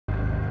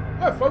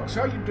Hi folks,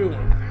 how you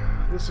doing?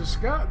 This is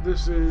Scott.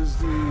 This is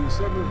the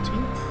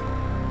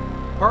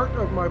 17th part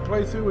of my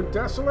playthrough in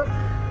Desolate.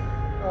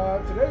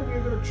 Today we're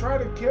going to try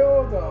to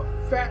kill the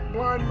fat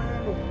blind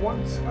man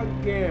once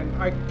again.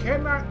 I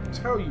cannot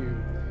tell you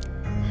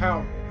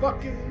how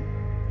fucking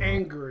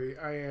angry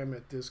I am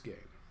at this game.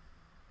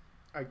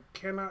 I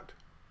can't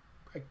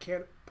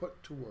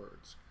put to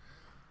words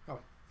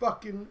how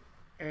fucking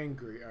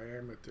angry I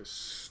am at this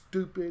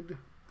stupid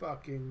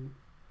fucking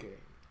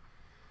game.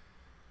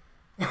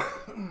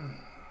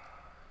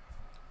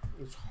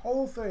 This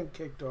whole thing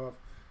kicked off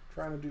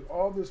trying to do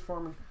all this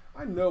farming.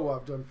 I know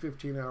I've done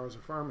 15 hours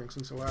of farming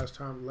since the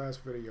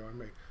last video I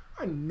made.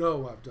 I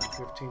know I've done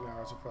 15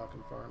 hours of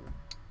fucking farming.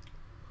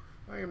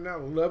 I am now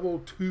level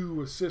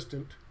 2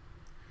 assistant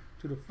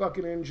to the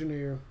fucking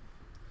engineer.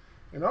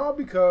 And all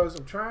because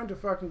I'm trying to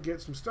fucking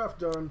get some stuff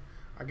done.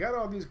 I got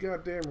all these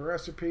goddamn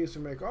recipes to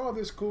make all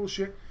this cool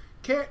shit.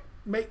 Can't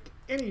make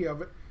any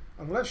of it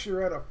unless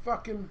you're at a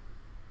fucking...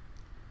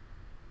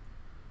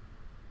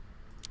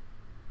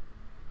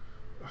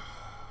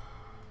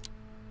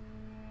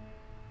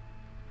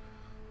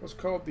 what's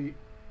called the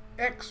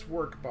X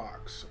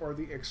workbox, or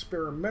the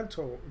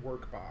experimental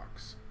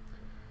workbox,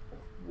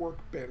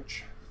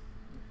 workbench.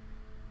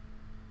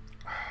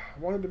 I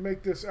wanted to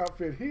make this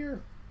outfit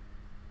here.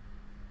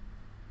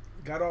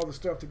 Got all the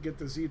stuff to get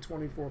the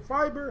Z24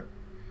 fiber.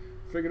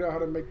 Figured out how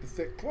to make the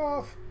thick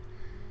cloth.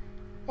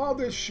 All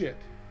this shit.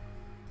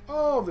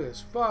 All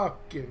this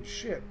fucking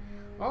shit.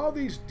 All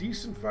these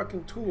decent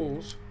fucking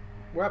tools,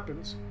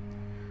 weapons.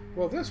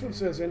 Well, this one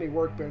says any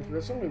workbench, but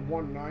it's only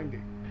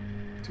 190.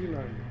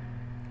 290.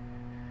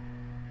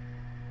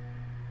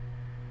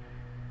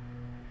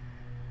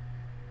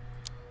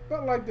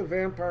 But like the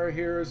vampire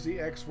here is the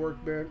X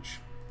workbench,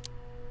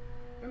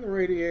 and the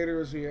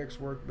radiator is the X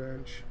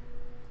workbench,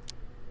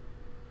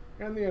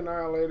 and the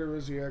annihilator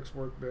is the X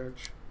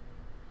workbench.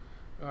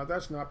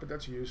 That's not, but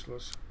that's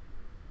useless.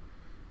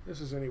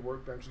 This is any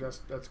workbench.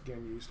 That's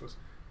again useless.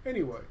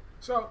 Anyway,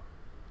 so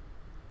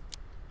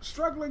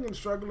struggling and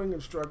struggling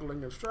and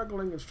struggling and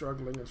struggling and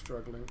struggling and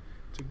struggling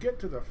to get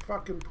to the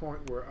fucking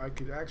point where I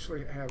could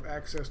actually have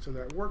access to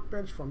that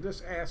workbench from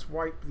this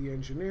asswipe, the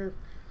engineer.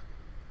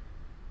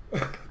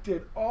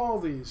 Did all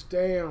these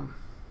damn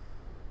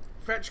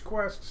fetch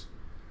quests,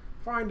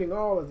 finding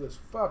all of this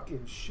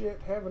fucking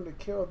shit, having to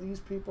kill these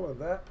people and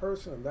that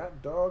person and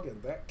that dog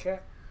and that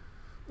cat.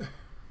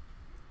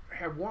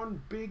 Had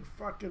one big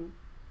fucking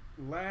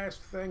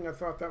last thing. I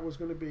thought that was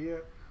going to be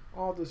it.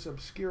 All this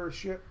obscure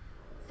shit.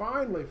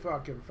 Finally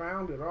fucking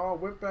found it all.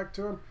 Went back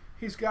to him.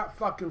 He's got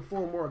fucking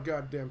 4 more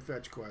goddamn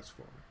fetch quests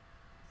for me.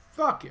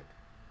 Fuck it.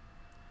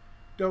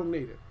 Don't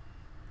need it.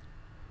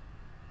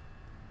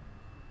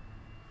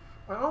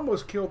 I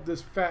almost killed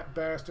this fat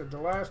bastard the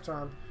last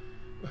time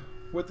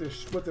with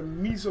the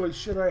measly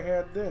shit I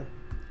had then.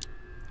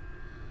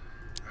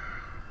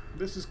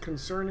 This is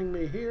concerning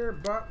me here,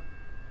 but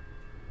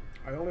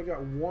I only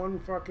got 1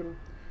 fucking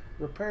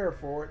repair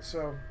for it,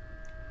 so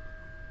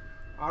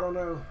I don't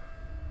know.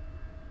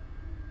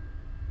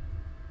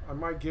 I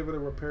might give it a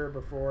repair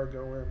before I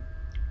go in.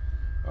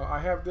 I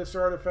have this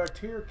artifact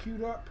here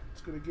queued up.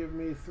 It's going to give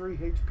me 3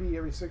 HP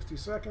every 60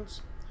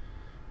 seconds.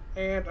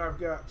 And I've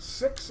got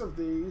 6 of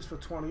these for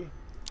 20.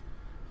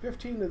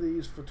 15 of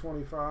these for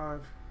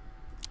 25.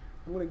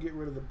 I'm going to get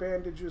rid of the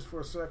bandages for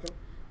a second.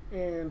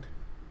 And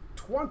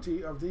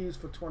 20 of these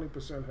for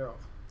 20%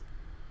 health.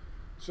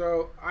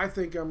 So I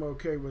think I'm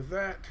okay with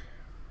that.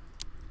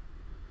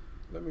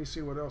 Let me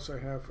see what else I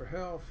have for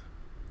health.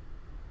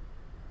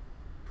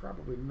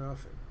 Probably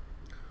nothing.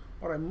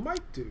 What I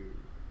might do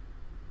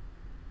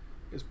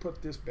is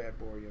put this bad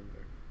boy in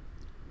there.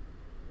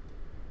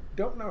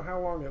 Don't know how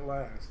long it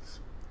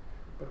lasts,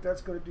 but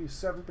that's going to do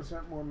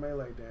 7% more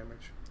melee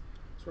damage.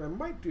 So what I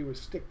might do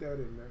is stick that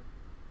in there.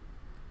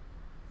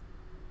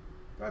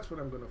 That's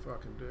what I'm going to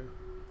fucking do.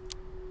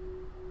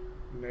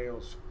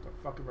 Nails. What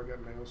the fuck have I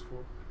got nails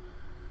for?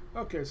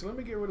 Okay, so let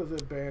me get rid of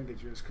the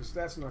bandages, because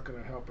that's not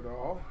going to help at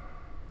all.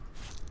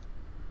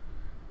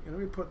 And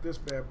let me put this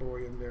bad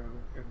boy in there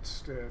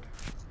instead.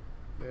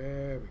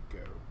 There we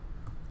go.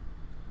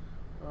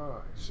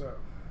 Alright, so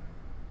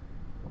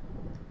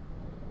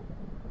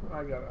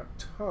I got a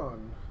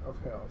ton of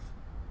health.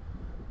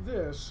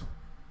 This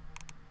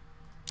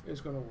is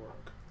going to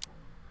work.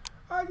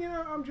 You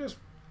know, I'm just...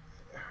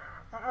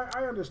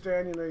 I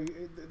understand, you know,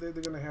 they're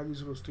going to have these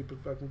little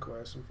stupid fucking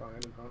quests and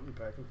find and hunt and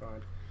pack and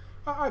find.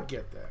 I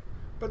get that.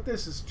 But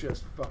this is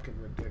just fucking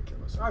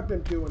ridiculous. I've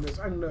been doing this,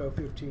 I know,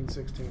 15,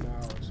 16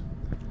 hours.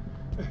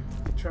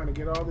 Trying to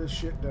get all this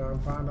shit done,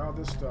 find all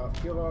this stuff,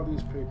 kill all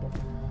these people.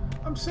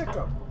 I'm sick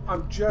of it.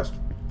 I'm just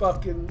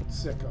fucking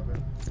sick of it.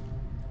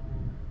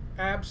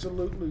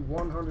 Absolutely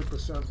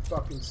 100%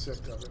 fucking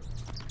sick of it.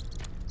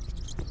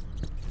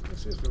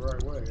 This is the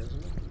right way,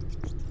 isn't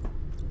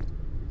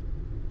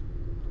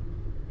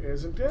it?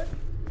 Isn't it?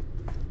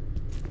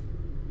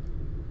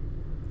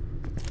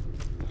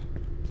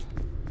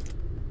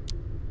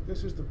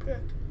 This is the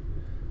pit.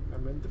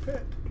 I'm in the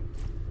pit.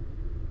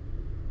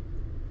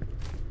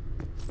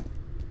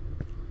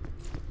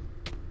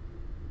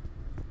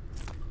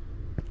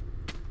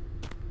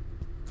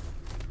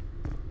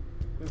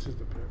 this is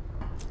the pit.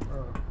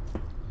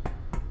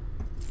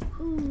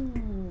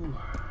 Whew.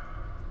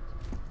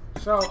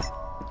 So,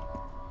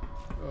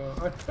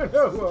 I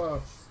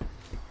know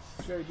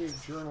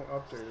JD journal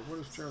updated. What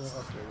is journal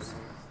updated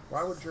mean?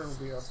 Why would journal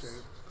be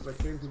updated? Because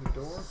I came through the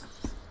door?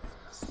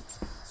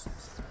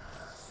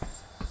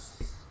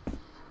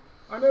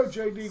 I know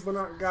JD went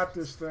out and got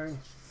this thing.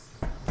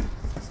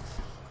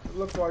 It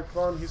looked like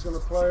fun. He's going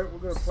to play it. We're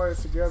going to play it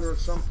together at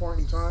some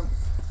point in time.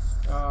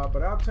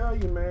 But I'll tell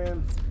you,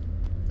 man,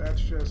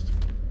 that's just,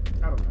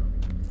 I don't know.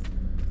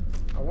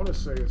 I want to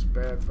say it's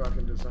bad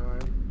fucking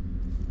design.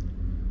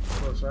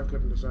 Of course, I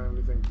couldn't design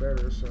anything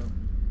better, so.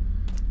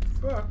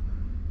 But,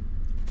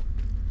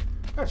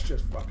 that's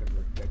just fucking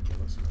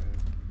ridiculous, man.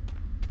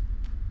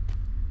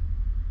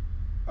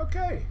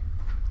 Okay,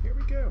 here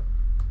we go.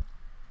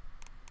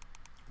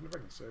 I wonder if I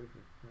can save it.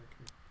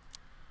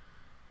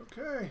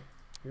 Okay,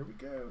 here we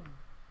go.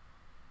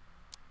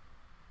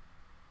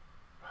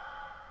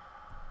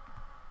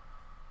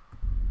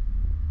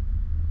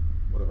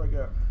 What have I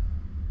got?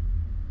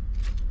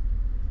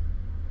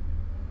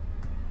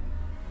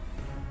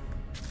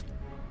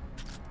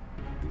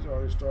 He's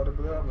already started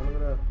with that one. Look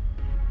at that.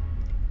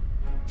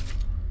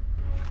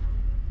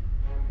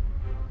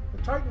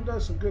 The Titan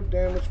does some good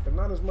damage, but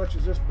not as much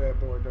as this bad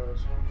boy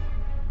does.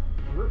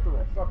 The Ripper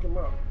will fuck him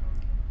up.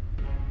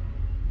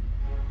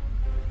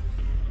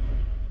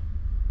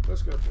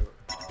 Let's go to it.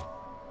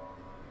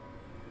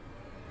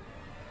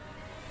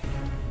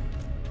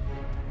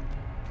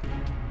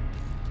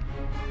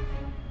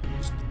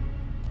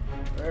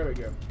 There we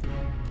go.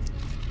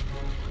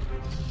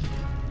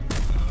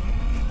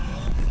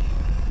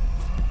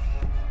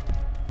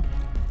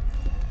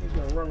 He's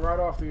gonna run right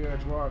off the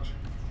edge, watch.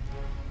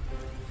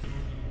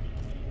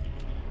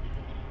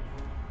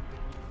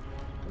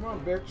 Come on,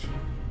 bitch.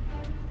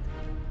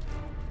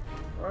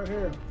 Right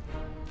here.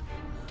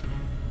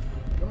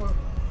 Come on.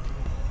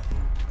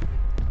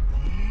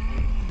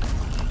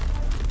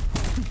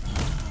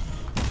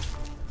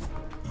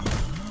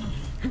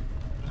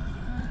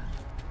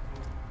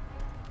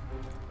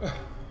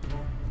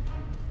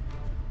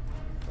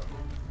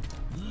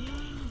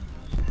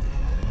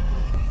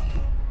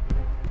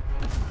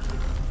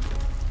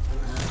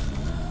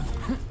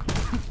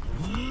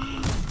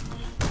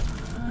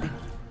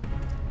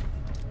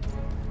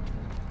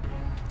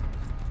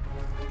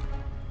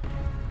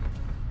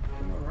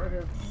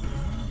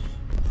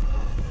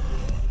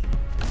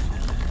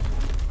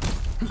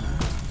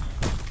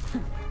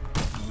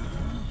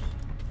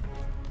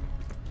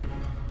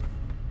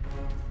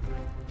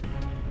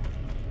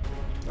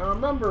 Now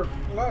remember,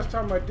 last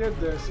time I did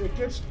this, it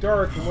gets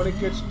dark, and when it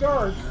gets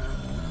dark,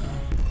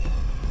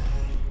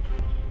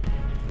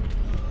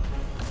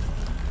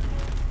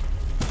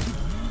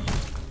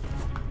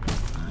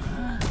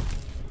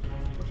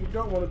 what you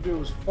don't want to do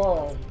is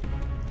fall.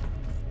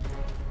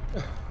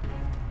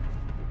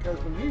 Because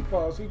when he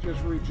falls, he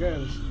just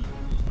regens,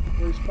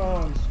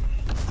 respawns.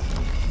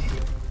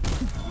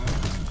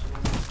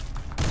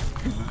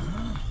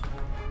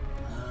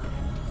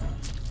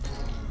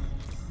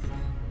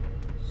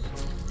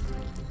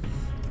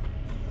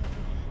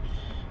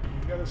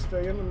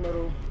 Stay in the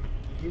middle.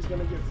 He's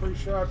gonna get free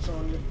shots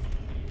on you.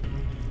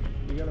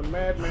 You got a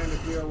madman to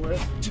deal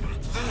with.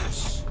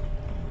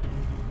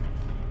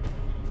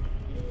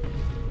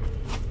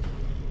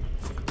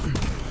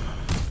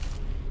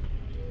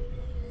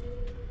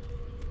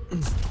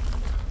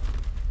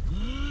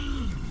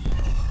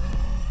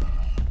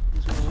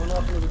 He's gonna run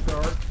off into the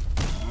dark.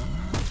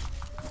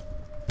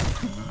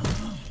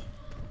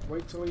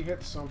 Wait till he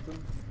hits something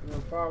and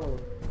then follow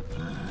it.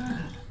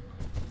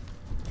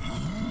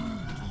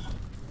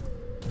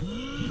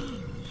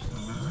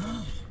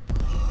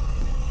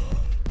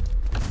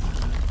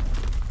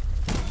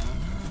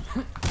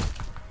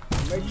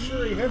 Make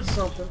sure he hits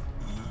something.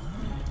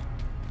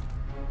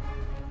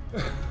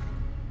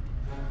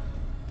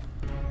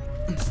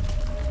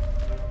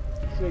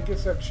 See, he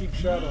gets that cheap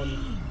shot on you.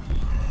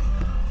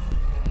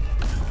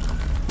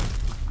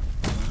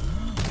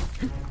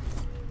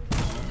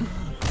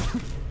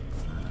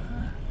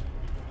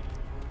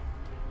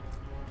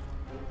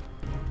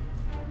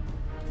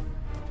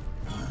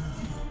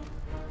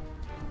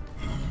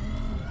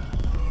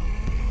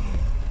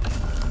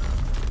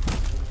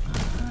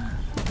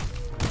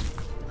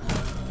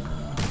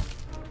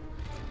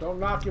 Don't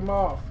knock him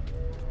off.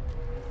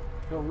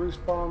 He'll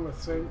respawn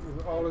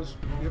with all his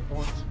hit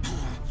points.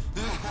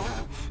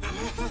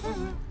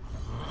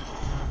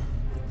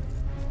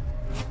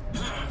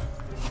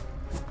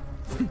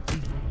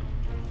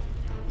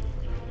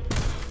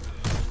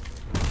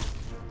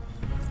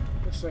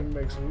 This thing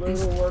makes a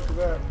little work of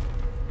that.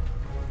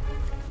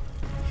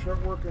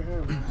 Short work of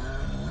him.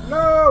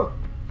 No!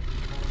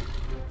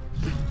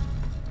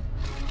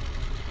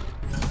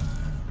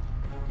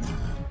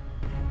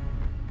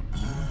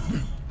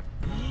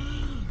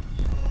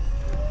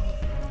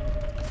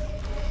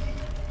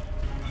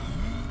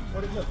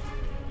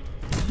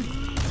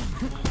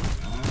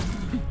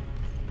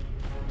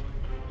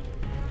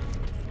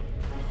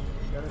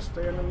 Gotta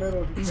stay in the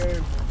middle if you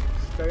can.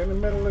 Stay in the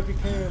middle if you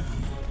can.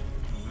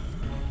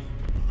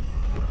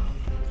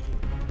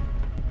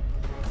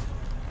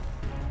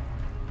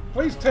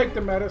 Please take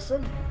the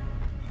medicine.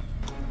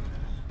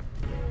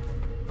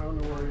 I don't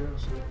know where he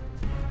is.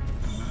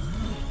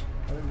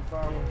 I didn't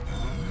follow.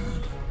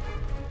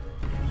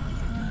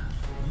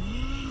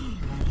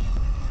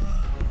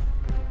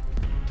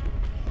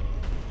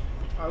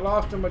 I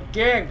lost him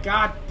again.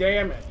 God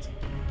damn it.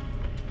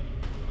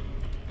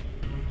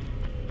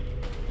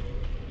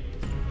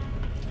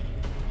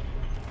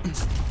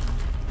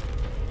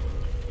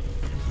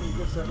 He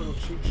gets that little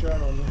cheap shot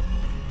on me.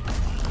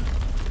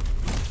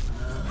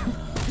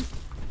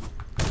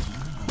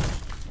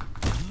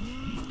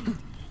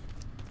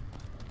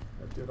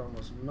 That did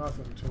almost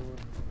nothing to him.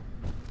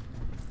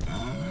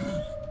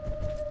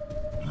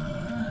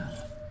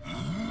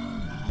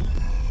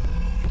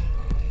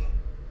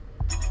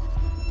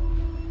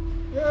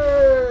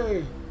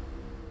 Yay!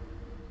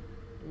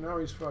 Now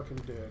he's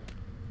fucking dead.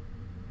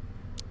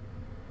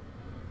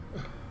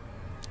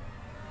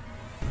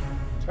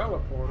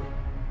 Teleporter.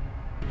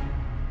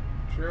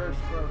 Cherished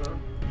photo.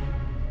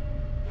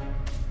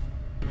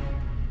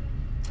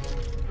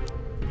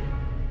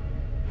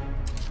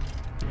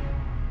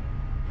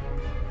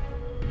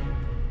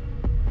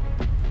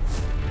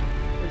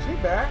 Is he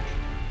back?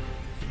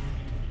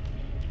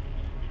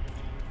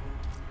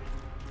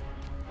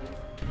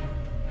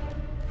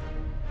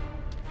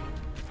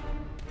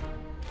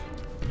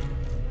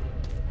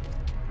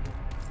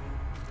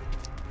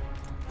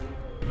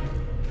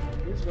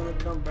 He's gonna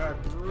come back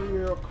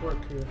real quick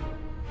here.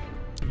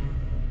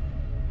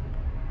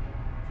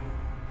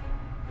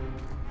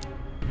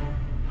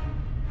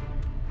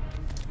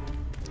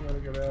 I gotta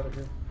get out of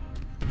here.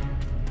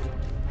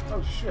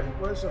 Oh shit,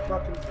 where's the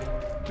fucking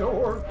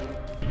door?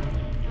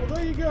 Well,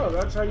 there you go.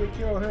 That's how you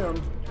kill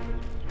him.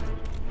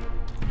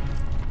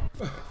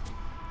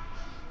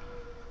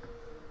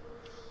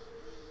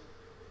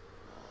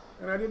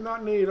 And I did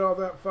not need all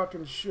that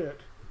fucking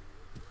shit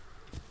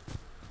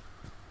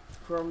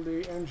from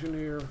the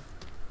engineer.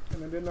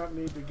 And I did not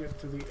need to get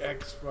to the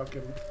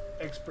fucking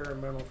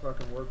experimental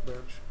fucking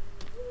workbench.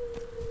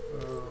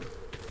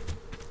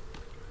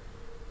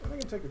 I think I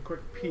can take a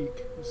quick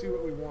peek and see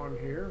what we won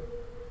here.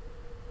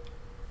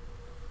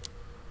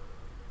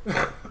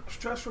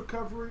 Stress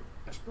recovery,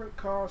 sprint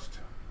cost.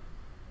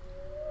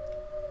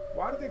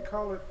 Why do they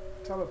call it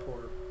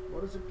teleporter?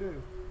 What does it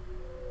do?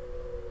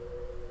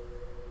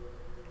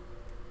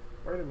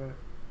 Wait a minute.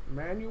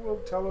 Manual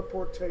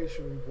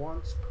teleportation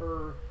once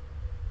per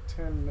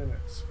 10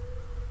 minutes.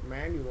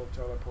 Manual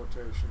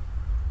teleportation.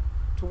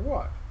 To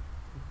what?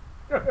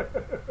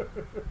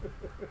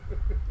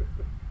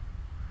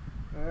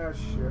 Ah,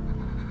 shit.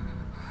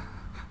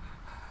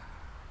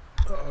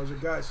 Uh-oh, there's a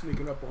guy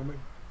sneaking up on me.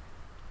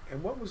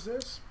 And what was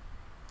this?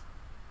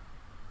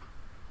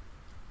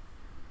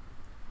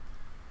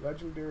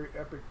 Legendary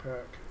Epic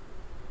Pack.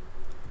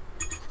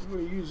 I'm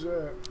going to use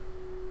that.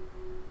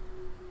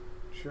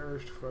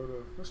 Cherished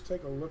photo. Let's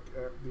take a look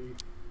at the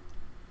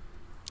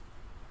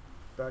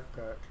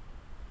backpack.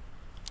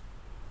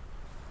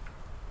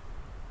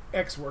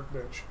 X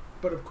workbench.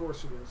 But of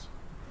course it is.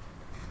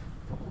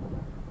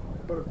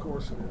 But of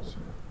course it is.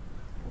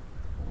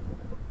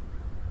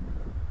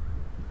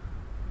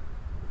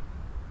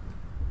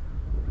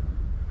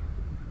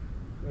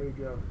 There you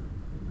go.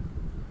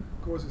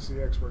 Of course it's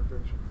the X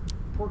workbench.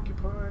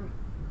 Porcupine,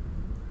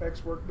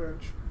 X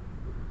workbench,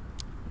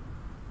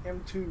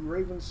 M2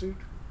 Raven suit,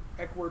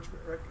 X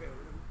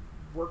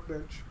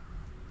workbench.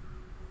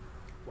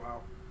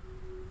 Wow.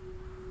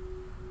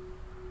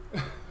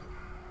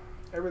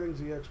 Everything's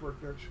the X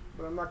workbench,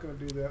 but I'm not going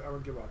to do that. I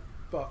don't give a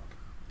fuck.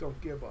 Don't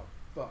give a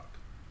fuck.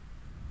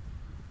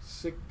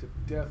 Sick to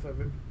death of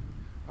it.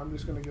 I'm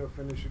just going to go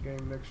finish the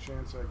game next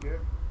chance I get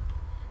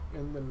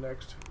in the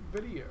next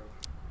video.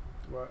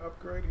 Do I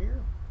upgrade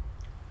here?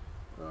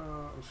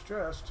 I'm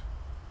stressed.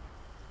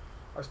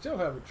 I still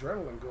have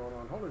adrenaline going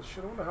on. Holy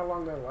shit, I wonder how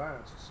long that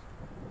lasts.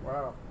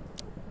 Wow.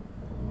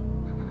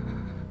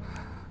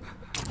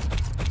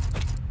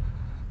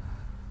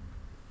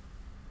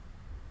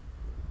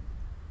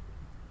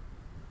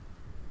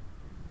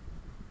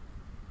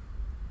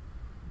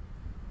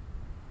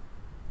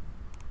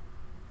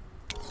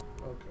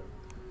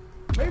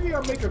 Maybe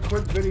I'll make a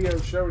quick video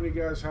showing you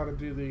guys how to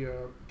do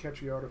the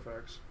catchy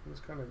artifacts. It's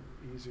kind of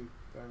easy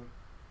thing.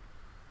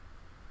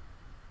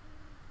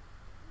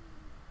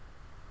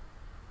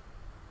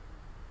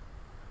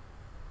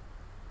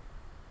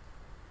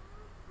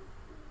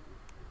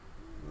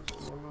 That's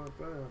going on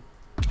there.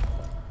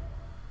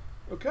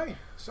 Okay,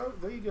 so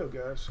there you go,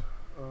 guys.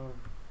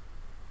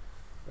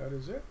 That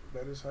is it.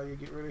 That is how you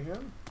get rid of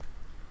him.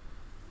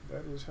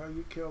 That is how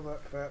you kill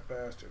that fat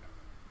bastard.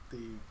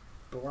 The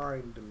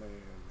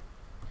Blindman.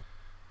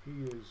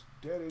 He is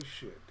dead as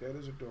shit. Dead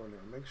as a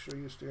doornail. Make sure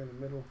you stay in the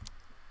middle.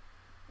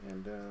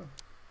 And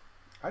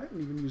I didn't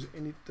even use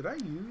any. Did I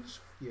use?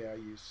 Yeah, I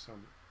used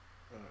some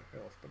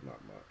health, but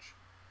not much.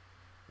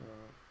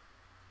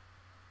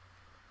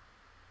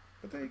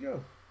 But there you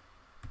go.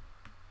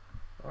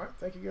 Alright,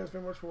 thank you guys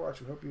very much for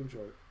watching. Hope you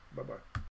enjoyed it. Bye-bye.